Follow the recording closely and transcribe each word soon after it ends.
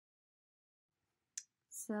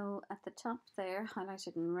So at the top there,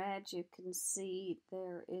 highlighted in red, you can see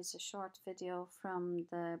there is a short video from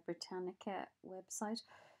the Britannica website.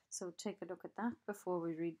 So take a look at that before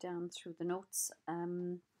we read down through the notes.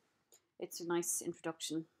 It's a nice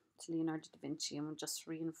introduction to Leonardo da Vinci, and will just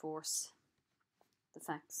reinforce the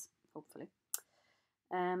facts, hopefully.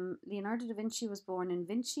 Leonardo da Vinci was born in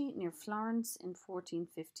Vinci, near Florence, in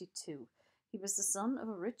 1452. He was the son of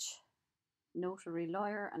a rich notary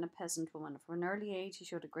lawyer and a peasant woman. From an early age, he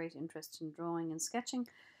showed a great interest in drawing and sketching,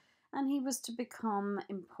 and he was to become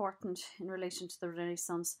important in relation to the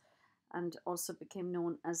Renaissance, and also became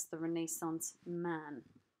known as the Renaissance man,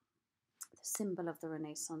 the symbol of the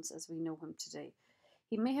Renaissance as we know him today.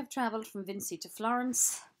 He may have travelled from Vinci to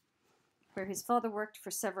Florence, where his father worked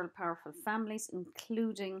for several powerful families,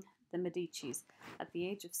 including the Medicis. At the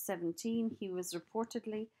age of 17, he was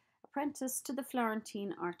reportedly apprenticed to the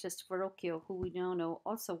Florentine artist Verrocchio, who we now know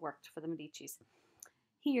also worked for the Medicis.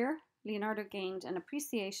 Here, Leonardo gained an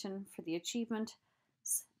appreciation for the achievements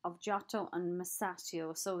of Giotto and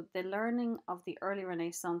Masaccio. So the learning of the early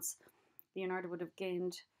Renaissance, Leonardo would have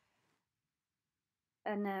gained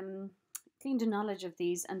a knowledge of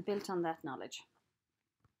these and built on that knowledge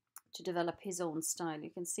to develop his own style. You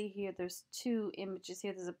can see here there's two images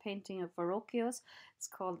here. There's a painting of Verrocchio's. It's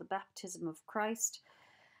called The Baptism of Christ.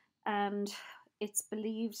 And it's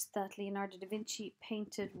believed that Leonardo da Vinci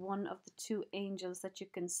painted one of the two angels that you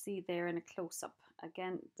can see there in a close-up.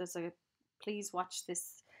 Again, please watch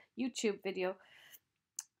this YouTube video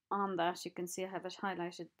on that. You can see I have it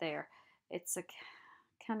highlighted there. It's a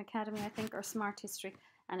Khan Academy, I think, or Smart History,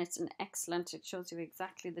 and it's an excellent, it shows you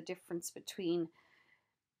exactly the difference between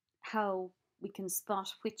how we can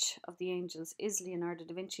spot which of the angels is Leonardo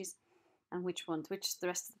da Vinci's and which the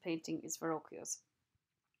rest of the painting is Verrocchio's.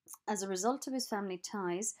 As a result of his family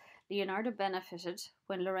ties, Leonardo benefited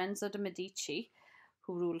when Lorenzo de' Medici,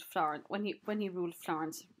 who ruled Florence, when he ruled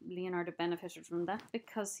Florence, Leonardo benefited from that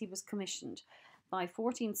because he was commissioned. By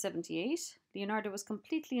 1478, Leonardo was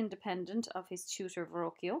completely independent of his tutor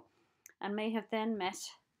Verrocchio, and may have then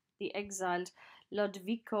met the exiled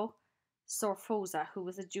Lodovico Sforza, who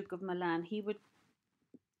was the Duke of Milan. He would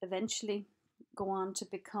eventually go on to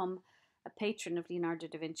become a patron of Leonardo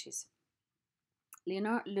da Vinci's.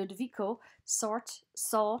 Lodovico sought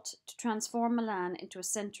to transform Milan into a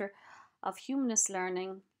centre of humanist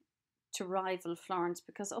learning to rival Florence,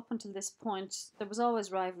 because up until this point there was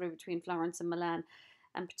always rivalry between Florence and Milan,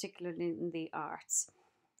 and particularly in the arts.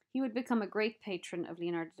 He would become a great patron of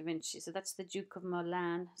Leonardo da Vinci. So that's the Duke of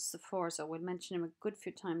Milan, Sforza. We'll mention him a good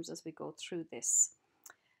few times as we go through this.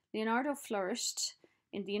 Leonardo flourished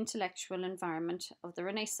in the intellectual environment of the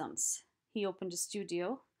Renaissance. He opened a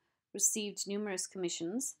studio, received numerous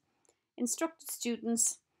commissions, instructed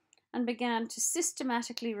students, and began to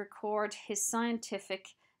systematically record his scientific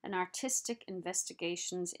and artistic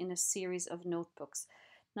investigations in a series of notebooks.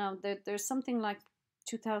 Now, there's something like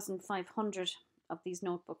 2,500 of these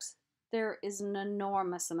notebooks. There is an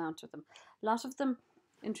enormous amount of them. A lot of them,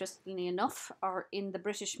 interestingly enough, are in the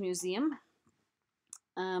British Museum,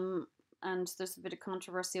 and there's a bit of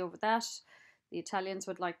controversy over that. The Italians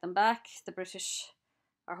would like them back. The British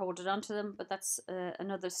are holding on to them, but that's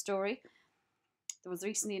another story. There was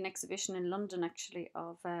recently an exhibition in London, actually,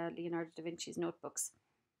 of Leonardo da Vinci's notebooks.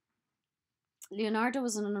 Leonardo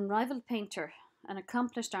was an unrivaled painter, an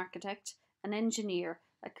accomplished architect, an engineer,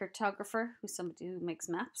 a cartographer, who's somebody who makes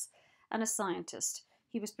maps, and a scientist.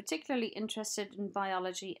 He was particularly interested in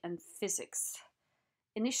biology and physics.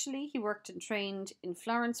 Initially, he worked and trained in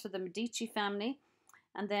Florence for the Medici family,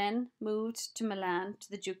 and then moved to Milan to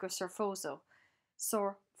the Duke of Sforza.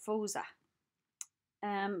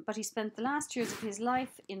 But he spent the last years of his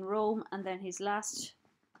life in Rome, and then his last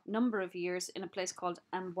number of years in a place called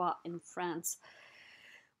Amboise in France,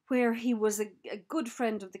 where he was a good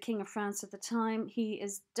friend of the King of France at the time. He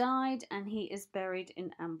is died and he is buried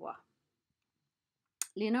in Amboise.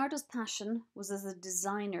 Leonardo's passion was as a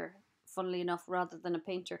designer, funnily enough, rather than a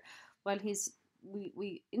painter. While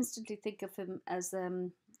we instantly think of him as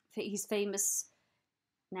he's famous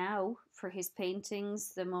now for his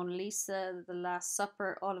paintings, the Mona Lisa, the Last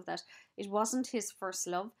Supper, all of that. It wasn't his first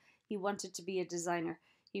love. He wanted to be a designer.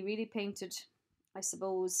 He really painted, I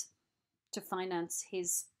suppose, to finance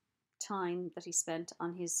his time that he spent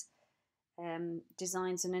on his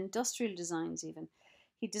designs and industrial designs even.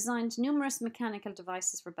 He designed numerous mechanical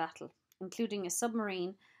devices for battle, including a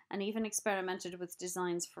submarine, and even experimented with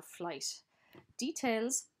designs for flight.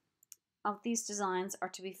 Details of these designs are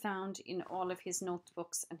to be found in all of his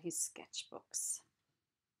notebooks and his sketchbooks.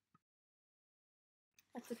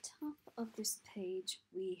 At the top of this page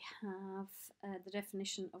we have the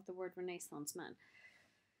definition of the word Renaissance man.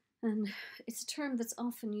 And it's a term that's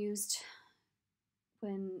often used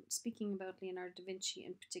when speaking about Leonardo da Vinci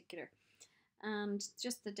in particular. And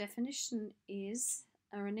just the definition is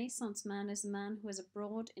a Renaissance man is a man who has a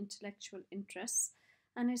broad intellectual interests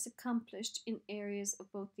and is accomplished in areas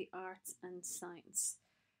of both the arts and science.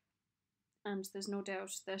 And there's no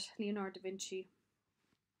doubt that Leonardo da Vinci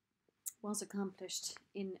was accomplished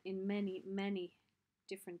in many, many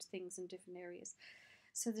different things in different areas.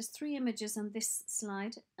 So there's 3 images on this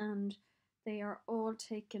slide, and they are all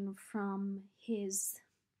taken from his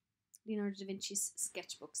Leonardo da Vinci's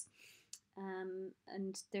sketchbooks.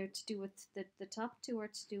 And they're to do with the top 2 are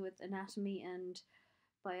to do with anatomy and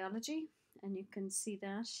biology, and you can see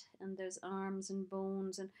that, and there's arms and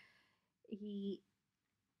bones, and he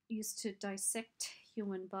used to dissect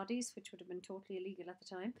human bodies, which would have been totally illegal at the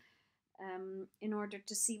time, in order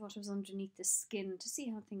to see what was underneath the skin, to see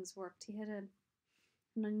how things worked. He had an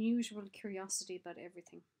unusual curiosity about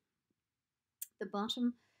everything. The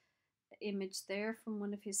bottom image there from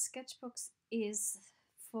one of his sketchbooks is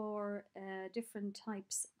for different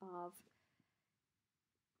types of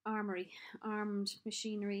armory, armed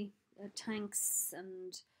machinery, tanks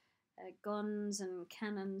and guns and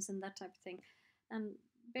cannons and that type of thing. And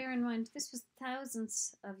bear in mind, this was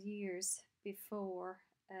thousands of years before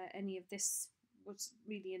any of this was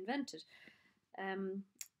really invented.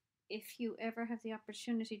 If you ever have the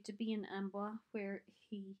opportunity to be in Amboise, where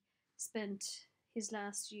he spent his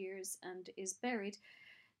last years and is buried,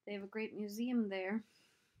 they have a great museum there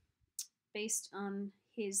based on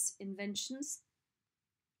his inventions.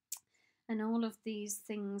 And all of these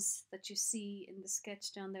things that you see in the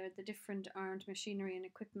sketch down there, the different armed machinery and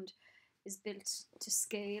equipment, is built to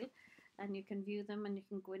scale, and you can view them and you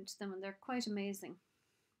can go into them, and they're quite amazing.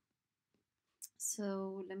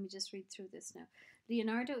 So let me just read through this now.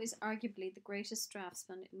 Leonardo is arguably the greatest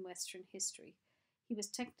draftsman in Western history. He was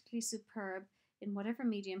technically superb in whatever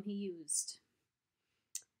medium he used.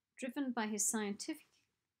 Driven by his scientific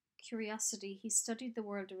curiosity, he studied the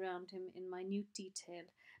world around him in minute detail,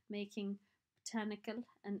 making botanical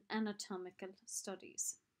and anatomical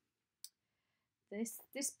studies.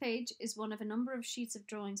 This page is one of a number of sheets of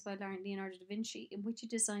drawings by Leonardo da Vinci in which he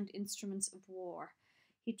designed instruments of war.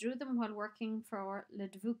 He drew them while working for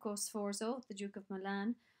Ludovico Sforza, the Duke of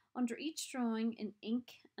Milan. Under each drawing, in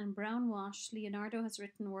ink and brown wash, Leonardo has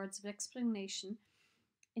written words of explanation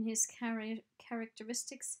in his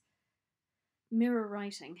characteristics mirror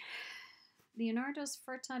writing. Leonardo's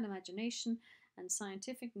fertile imagination and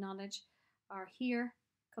scientific knowledge are here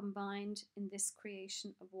combined in this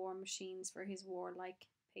creation of war machines for his warlike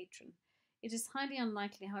patron. It is highly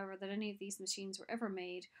unlikely, however, that any of these machines were ever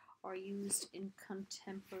made or used in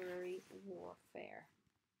contemporary warfare.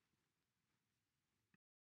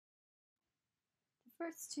 The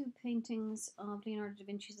first 2 paintings of Leonardo da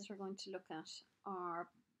Vinci that we're going to look at are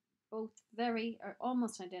both are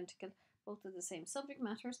almost identical, both of the same subject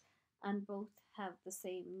matters, and both have the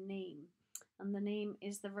same name. And the name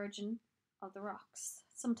is the Virgin of the Rocks,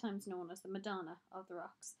 sometimes known as the Madonna of the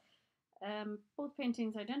Rocks. Both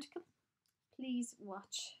paintings identical. Please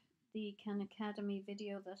watch the Khan Academy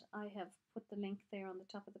video that I have put the link there on the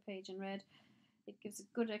top of the page in red. It gives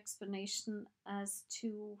a good explanation as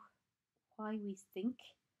to why we think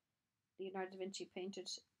Leonardo da Vinci painted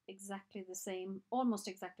exactly the same, almost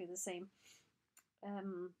exactly the same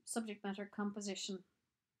subject matter, composition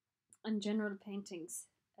and general paintings,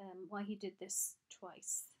 why he did this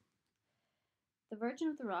twice. The Virgin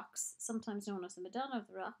of the Rocks, sometimes known as the Madonna of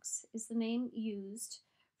the Rocks, is the name used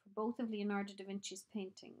for both of Leonardo da Vinci's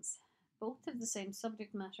paintings. Both have the same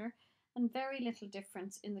subject matter and very little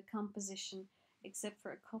difference in the composition except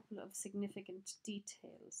for a couple of significant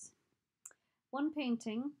details. One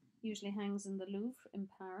painting usually hangs in the Louvre in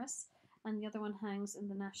Paris, and the other one hangs in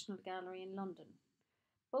the National Gallery in London.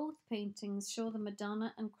 Both paintings show the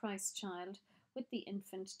Madonna and Christ child with the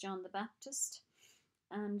infant John the Baptist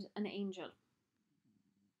and an angel.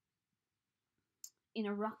 In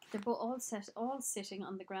a rock, they're all sitting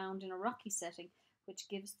on the ground in a rocky setting, which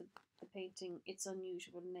gives the painting its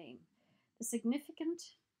unusual name. The significant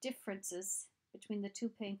differences between the 2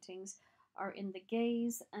 paintings are in the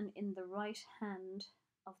gaze and in the right hand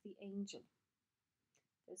of the angel.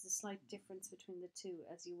 There's a slight difference between the 2,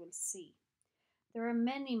 as you will see. There are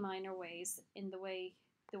many minor ways in the way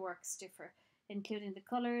the works differ, including the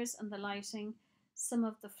colours and the lighting, some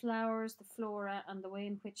of the flowers, the flora, and the way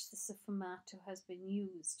in which the sfumato has been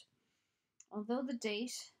used. Although the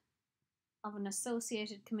date of an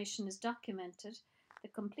associated commission is documented, the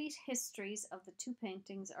complete histories of the 2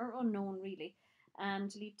 paintings are unknown really,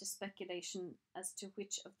 and lead to speculation as to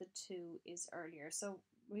which of the 2 is earlier. So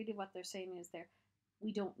really what they're saying is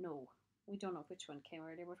we don't know. We don't know which one came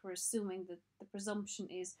earlier, but we're assuming that the presumption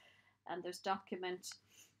is, and there's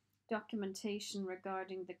documentation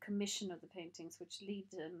regarding the commission of the paintings, which lead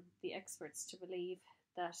the experts to believe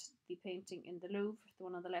that the painting in the Louvre, the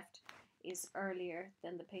one on the left, is earlier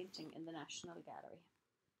than the painting in the National Gallery.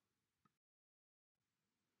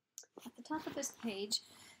 At the top of this page,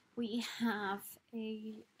 we have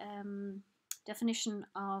a definition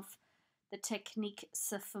of the technique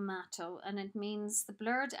sfumato, and it means the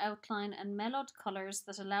blurred outline and mellowed colours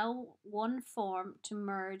that allow one form to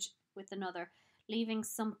merge with another, leaving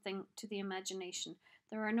something to the imagination.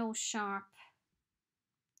 There are no sharp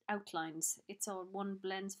outlines. It's all one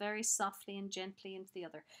blends very softly and gently into the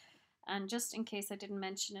other. And just in case I didn't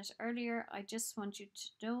mention it earlier, I just want you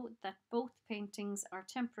to know that both paintings are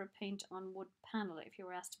tempera paint on wood panel, if you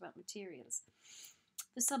were asked about materials.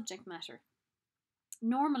 The subject matter.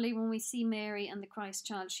 Normally, when we see Mary and the Christ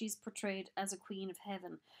child, she's portrayed as a queen of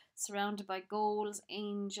heaven, surrounded by gold,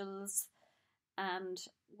 angels, and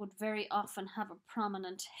would very often have a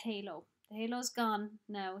prominent halo. The halo's gone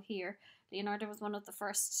now here. Leonardo was one of the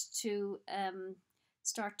first to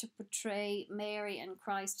start to portray Mary and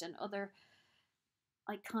Christ and other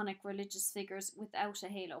iconic religious figures without a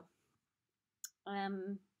halo.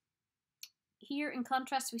 Here, in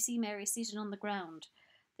contrast, we see Mary seated on the ground.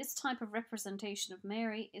 This type of representation of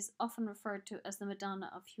Mary is often referred to as the Madonna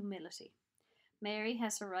of humility. Mary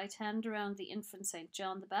has her right hand around the infant St.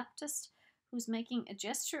 John the Baptist, who's making a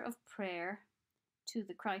gesture of prayer to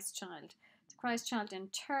the Christ child. The Christ child in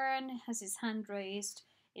turn has his hand raised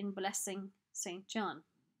in blessing St. John.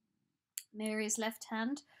 Mary's left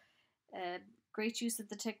hand, great use of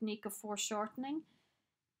the technique of foreshortening,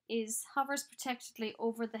 hovers protectedly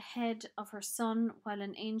over the head of her son while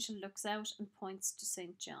an angel looks out and points to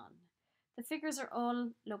St. John. The figures are all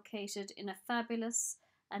located in a fabulous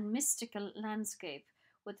and mystical landscape,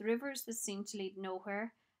 with rivers that seem to lead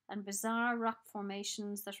nowhere and bizarre rock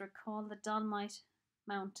formations that recall the Dolomite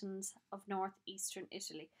Mountains of northeastern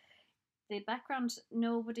Italy. The background,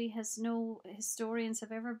 no historians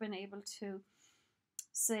have ever been able to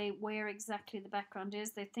say where exactly the background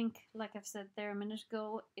is. They think, like I've said there a minute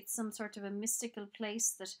ago, it's some sort of a mystical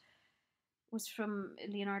place that was from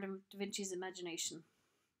Leonardo da Vinci's imagination.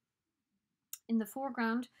 In the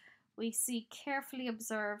foreground, we see carefully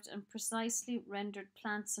observed and precisely rendered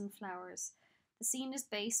plants and flowers. The scene is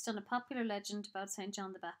based on a popular legend about St.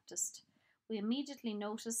 John the Baptist. We immediately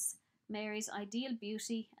notice Mary's ideal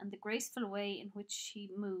beauty and the graceful way in which she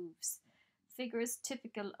moves. Figure is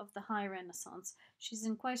typical of the High Renaissance. She's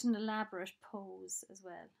in quite an elaborate pose as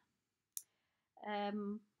well.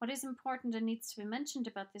 What is important and needs to be mentioned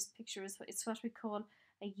about this picture is it's what we call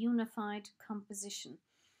a unified composition.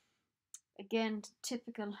 Again,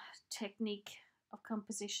 typical technique of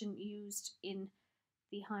composition used in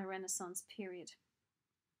the High Renaissance period.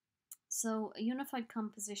 So a unified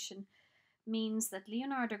composition means that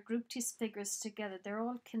Leonardo grouped his figures together. They're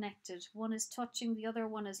all connected. One is touching, the other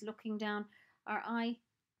one is looking down. Our eye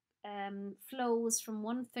flows from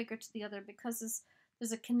one figure to the other because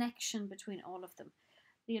there's a connection between all of them.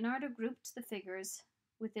 Leonardo grouped the figures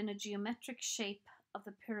within a geometric shape of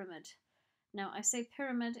the pyramid. Now, I say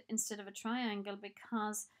pyramid instead of a triangle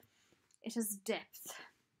because it has depth.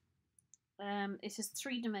 It has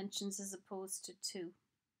 3 dimensions as opposed to 2.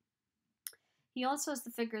 He also has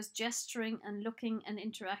the figures gesturing and looking and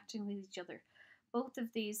interacting with each other. Both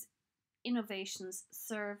of these innovations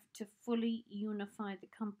serve to fully unify the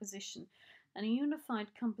composition. And a unified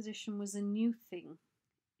composition was a new thing.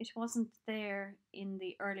 It wasn't there in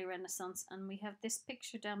the early Renaissance, and we have this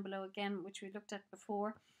picture down below again, which we looked at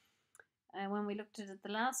before. When we looked at it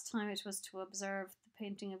the last time, it was to observe the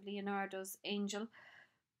painting of Leonardo's Angel,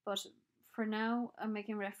 but for now I'm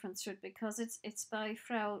making reference to it because it's by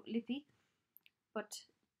Frau Lippi, but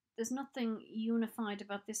there's nothing unified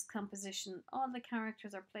about this composition. All the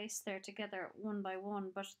characters are placed there together one by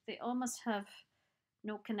one, but they almost have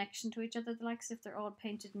no connection to each other, like as if they're all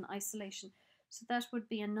painted in isolation. So that would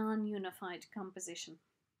be a non-unified composition.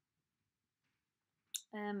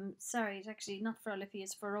 Sorry, it's actually not Frau Lippi,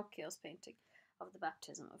 it's Verrocchio's painting of the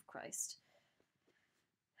Baptism of Christ.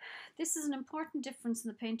 This is an important difference in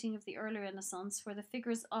the painting of the early Renaissance, where the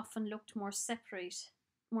figures often looked more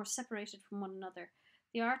separated from one another.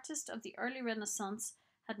 The artist of the early Renaissance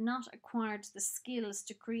had not acquired the skills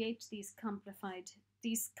to create these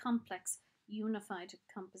complex, unified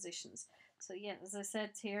compositions. So yeah, as I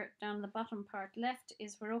said here, down the bottom part left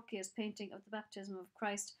is Verrocchio's painting of the Baptism of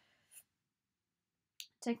Christ.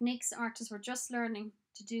 Techniques artists were just learning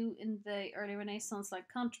to do in the early Renaissance, like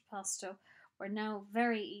contrapposto, were now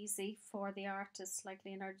very easy for the artists like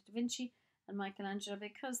Leonardo da Vinci and Michelangelo,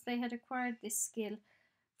 because they had acquired this skill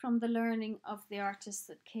from the learning of the artists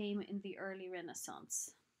that came in the early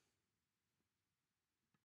Renaissance.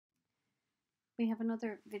 We have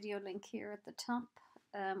another video link here at the top,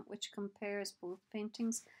 which compares both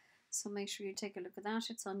paintings, so make sure you take a look at that.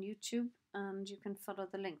 It's on YouTube and you can follow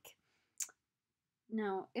the link.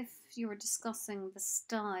 Now, if you were discussing the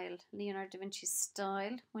style, Leonardo da Vinci's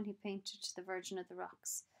style, when he painted the Virgin of the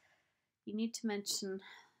Rocks, you need to mention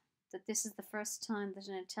that this is the first time that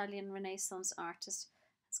an Italian Renaissance artist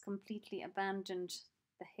has completely abandoned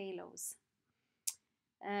the halos.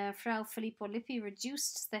 Fra Filippo Lippi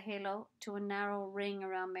reduced the halo to a narrow ring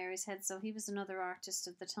around Mary's head, so he was another artist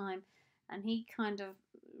of the time, and he kind of,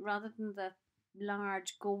 rather than the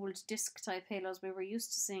large gold disc type halos we were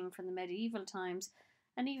used to seeing from the medieval times,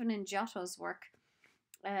 and even in Giotto's work,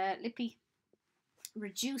 Lippi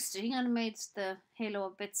reduced it. He kind of made the halo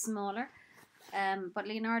a bit smaller, but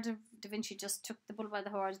Leonardo da Vinci just took the bull by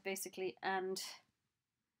the horns basically and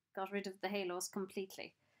got rid of the halos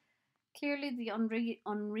completely. Clearly the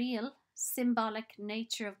unreal symbolic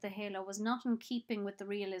nature of the halo was not in keeping with the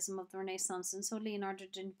realism of the Renaissance, and so Leonardo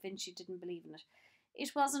da Vinci didn't believe in it.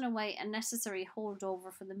 It was in a way a necessary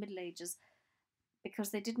holdover from the Middle Ages, because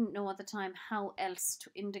they didn't know at the time how else to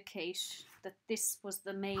indicate that this was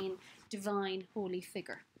the main divine holy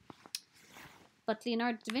figure. But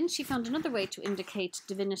Leonardo da Vinci found another way to indicate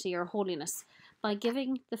divinity or holiness, by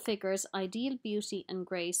giving the figures ideal beauty and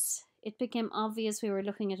grace. It became obvious we were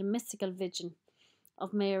looking at a mystical vision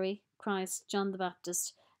of Mary, Christ, John the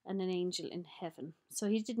Baptist, and an angel in heaven. So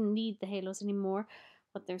he didn't need the halos anymore.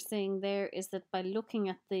 What they're saying there is that by looking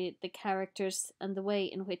at the characters and the way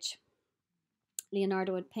in which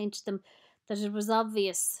Leonardo had painted them, that it was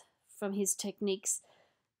obvious from his techniques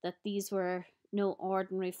that these were no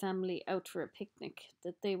ordinary family out for a picnic,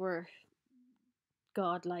 that they were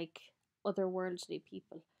godlike, otherworldly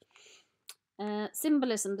people.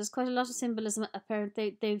 Symbolism. There's quite a lot of symbolism.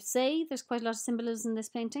 Apparently, they say there's quite a lot of symbolism in this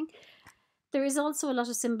painting. There is also a lot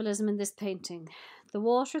of symbolism in this painting. The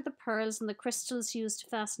water, the pearls, and the crystals used to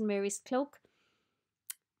fasten Mary's cloak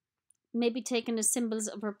may be taken as symbols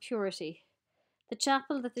of her purity. The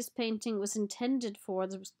chapel that this painting was intended for,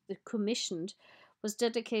 that was commissioned, was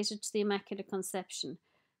dedicated to the Immaculate Conception.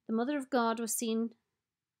 The Mother of God was seen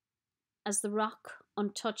as the rock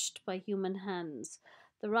untouched by human hands.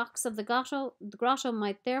 The rocks of the grotto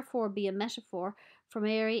might therefore be a metaphor for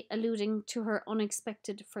Mary, alluding to her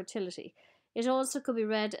unexpected fertility. It also could be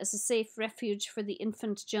read as a safe refuge for the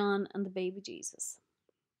infant John and the baby Jesus.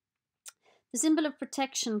 The symbol of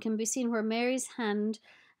protection can be seen where Mary's hand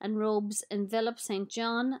and robes envelop St.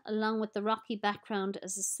 John, along with the rocky background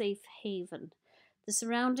as a safe haven. The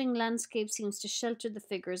surrounding landscape seems to shelter the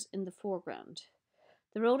figures in the foreground.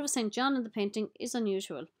 The role of St. John in the painting is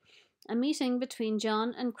unusual. A meeting between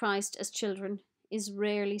John and Christ as children is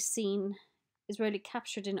rarely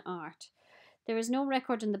captured in art. There is no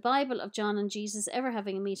record in the Bible of John and Jesus ever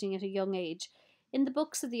having a meeting at a young age. In the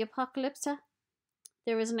books of the Apocalypse,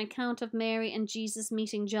 there is an account of Mary and Jesus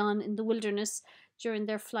meeting John in the wilderness during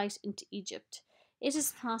their flight into Egypt. It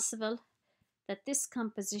is possible that this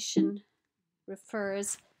composition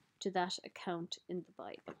refers to that account in the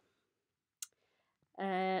Bible.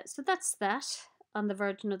 So that's that on the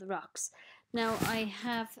Virgin of the Rocks. Now I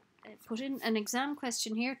have put in an exam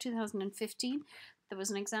question here, 2015. There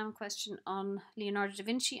was an exam question on Leonardo da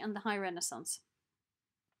Vinci and the High Renaissance.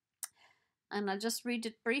 And I'll just read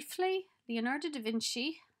it briefly. Leonardo da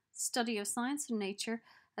Vinci, study of science and nature,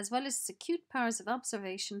 as well as his acute powers of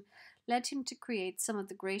observation, led him to create some of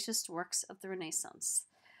the greatest works of the Renaissance.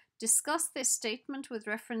 Discuss this statement with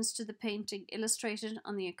reference to the painting illustrated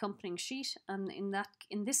on the accompanying sheet, and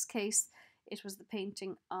in this case, it was the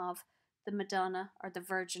painting of the Madonna, or the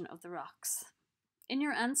Virgin of the Rocks. In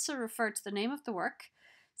your answer, refer to the name of the work,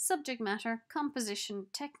 subject matter, composition,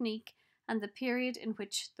 technique, and the period in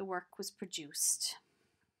which the work was produced.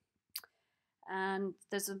 And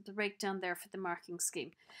there's a breakdown there for the marking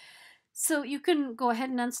scheme. So you can go ahead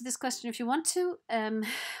and answer this question if you want to,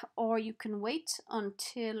 or you can wait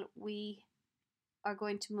until we are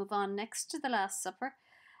going to move on next to the Last Supper,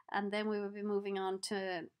 and then we will be moving on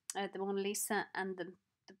to the Mona Lisa and the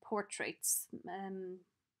portraits,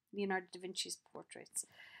 Leonardo da Vinci's portraits.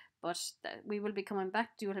 But we will be coming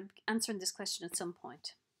back to answering this question at some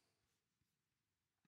point.